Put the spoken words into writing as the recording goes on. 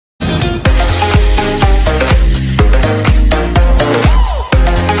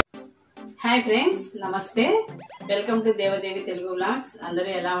Hi friends, నమస్తే. Welcome to Devadevi Telugu vlogs. అందరూ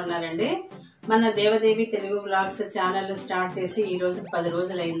ఎలా ఉన్నారండి? మన Devadevi Telugu vlogs channel start చేసి ఈ రోజుకి 10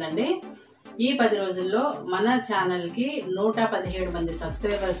 రోజులు అయిందండి. ఈ 10 రోజుల్లో మన ఛానల్కి 117 మంది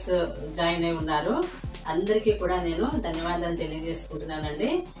సబ్స్క్రైబర్స్ జాయిన్ అయి ఉన్నారు. అందరికీ కూడా నేను ధన్యవాదాలు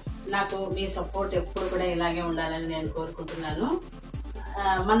తెలియజేసుకుంటున్నానండి. నాకు మీ సపోర్ట్ ఎప్పుడు కూడా ఇలాగే ఉండాలని నేను కోరుకుంటున్నాను.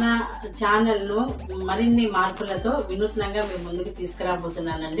 మన ఛానల్ను మరిన్ని మార్పులతో వినూత్నంగా మీ ముందుకు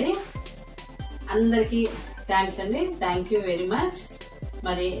తీసుకురాబోతున్నానండి. అందరికీ థ్యాంక్స్ అండి. Thank you very much.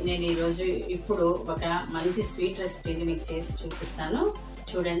 మరి నేను ఈరోజు ఇప్పుడు ఒక మంచి స్వీట్ రెసిపీని మీకు చేసి చూపిస్తాను,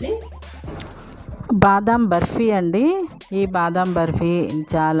 చూడండి. బాదం బర్ఫీ అండి. ఈ బాదం బర్ఫీ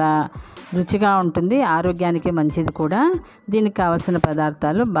చాలా రుచిగా ఉంటుంది, ఆరోగ్యానికి మంచిది కూడా. దీనికి కావలసిన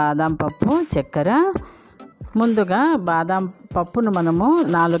పదార్థాలు బాదం పప్పు, చక్కెర. ముందుగా బాదం పప్పును మనము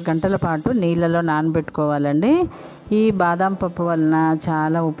 4 గంటల పాటు నీళ్ళలో నానబెట్టుకోవాలండి. ఈ బాదం పప్పు వలన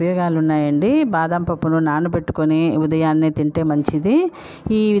చాలా ఉపయోగాలు ఉన్నాయండి. బాదం పప్పును నానబెట్టుకొని ఉదయాన్నే తింటే మంచిది.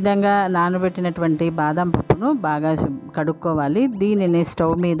 ఈ విధంగా నానబెట్టినటువంటి బాదం పప్పును బాగా కడుక్కోవాలి. దీనిని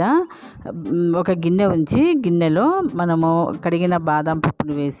స్టవ్ మీద ఒక గిన్నె ఉంచి, గిన్నెలో మనము కడిగిన బాదం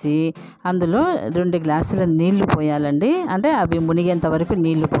పప్పును వేసి అందులో 2 గ్లాసుల నీళ్లు పోయాలండి. అంటే అవి మునిగేంత వరకు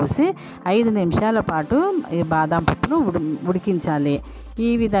నీళ్లు పోసి 5 నిమిషాల పాటు ఈ బాదం పప్పును ఉడికించాలి. ఈ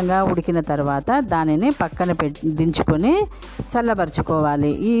విధంగా ఉడికిన తర్వాత దానిని పక్కన దించుకొని చల్లబరుచుకోవాలి.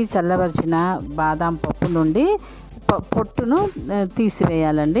 ఈ చల్లబరిచిన బాదం పప్పు నుండి పొట్టును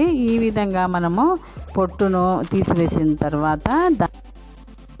తీసివేయాలండి. ఈ విధంగా మనము పొట్టును తీసివేసిన తర్వాత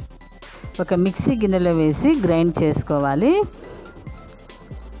ఒక మిక్సీ గిన్నెలో వేసి గ్రైండ్ చేసుకోవాలి.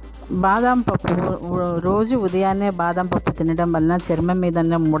 బాదం పప్పు రోజు ఉదయాన్నే బాదం పప్పు తినడం వలన చర్మం మీద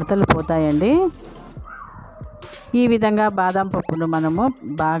ముడతలు పోతాయండి. ఈ విధంగా బాదం పప్పును మనము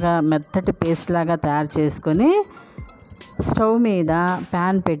బాగా మెత్తటి పేస్ట్ లాగా తయారు చేసుకొని స్టవ్ మీద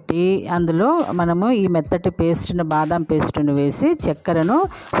ప్యాన్ పెట్టి అందులో మనము ఈ మెత్తటి పేస్ట్ను, బాదం పేస్ట్ను వేసి చక్కెరను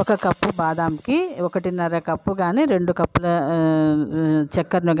 1 కప్పు బాదంకి 1.5 కప్పు కానీ 2 కప్పుల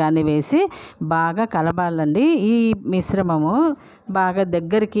చక్కెరను కానీ వేసి బాగా కలపాలండి. ఈ మిశ్రమము బాగా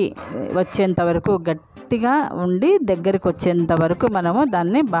దగ్గరికి వచ్చేంత వరకు, గట్టిగా ఉండి దగ్గరికి వచ్చేంత వరకు మనము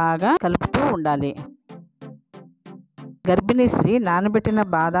దాన్ని బాగా కలుపుతూ ఉండాలి. గర్భిణీ స్త్రీ నానబెట్టిన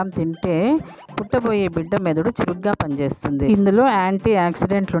బాదం తింటే పుట్టబోయే బిడ్డ మెదడు చురుగ్గా పనిచేస్తుంది. ఇందులో యాంటీ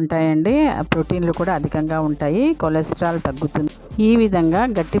ఆక్సిడెంట్లు ఉంటాయండి, ప్రోటీన్లు కూడా అధికంగా ఉంటాయి, కొలెస్ట్రాల్ తగ్గుతుంది. ఈ విధంగా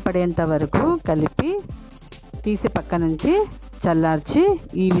గట్టిపడేంత వరకు కలిపి తీసి పక్క నుంచి చల్లార్చి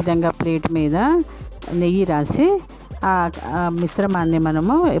ఈ విధంగా ప్లేట్ మీద నెయ్యి రాసి ఆ మిశ్రమాన్ని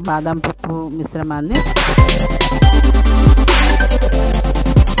మనము బాదం పప్పు మిశ్రమాన్ని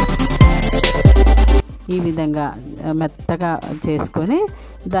ఈ విధంగా మెత్తగా చేసుకొని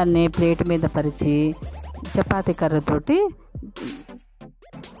దాన్ని ప్లేట్ మీద పరిచి చపాతీ కర్రతోటి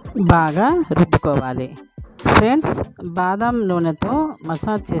బాగా రుద్దుకోవాలి. ఫ్రెండ్స్, బాదం నూనెతో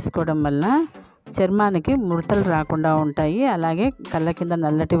మసాజ్ చేసుకోవడం వల్ల చర్మానికి ముడతలు రాకుండా ఉంటాయి, అలాగే కళ్ళ కింద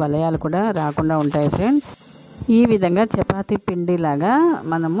నల్లటి వలయాలు కూడా రాకుండా ఉంటాయి. ఫ్రెండ్స్, ఈ విధంగా చపాతీ పిండిలాగా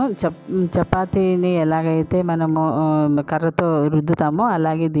మనము చపాతీని ఎలాగైతే మనము కర్రతో రుద్దుతామో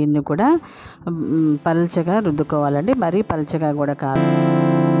అలాగే దీన్ని కూడా పల్చగా రుద్దుకోవాలండి. మరీ పల్చగా కూడా కాదు.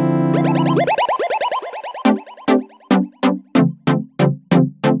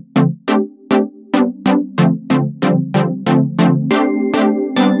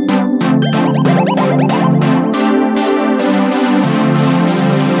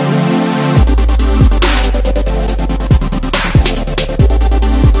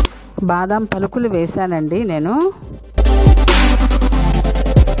 బాదం పలుకులు వేసానండి నేను.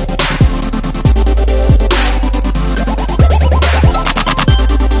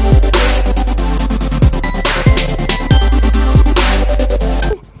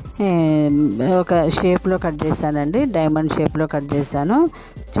 ఒక షేప్లో కట్ చేశానండి, డైమండ్ షేప్లో కట్ చేశాను.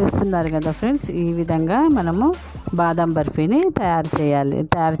 చూస్తున్నారు కదా ఫ్రెండ్స్, ఈ విధంగా మనము బాదం బర్ఫీని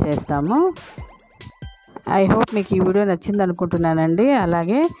తయారు చేస్తాము. ఐ హోప్ మీకు ఈ వీడియో నచ్చింది అనుకుంటున్నానండి.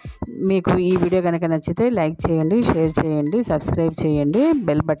 అలాగే మీకు ఈ వీడియో కనుక నచ్చితే లైక్ చేయండి, షేర్ చేయండి, సబ్స్క్రైబ్ చేయండి,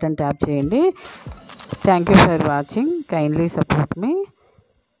 బెల్ బటన్ ట్యాప్ చేయండి. Thank you for watching. Kindly support me.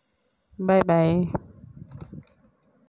 Bye bye.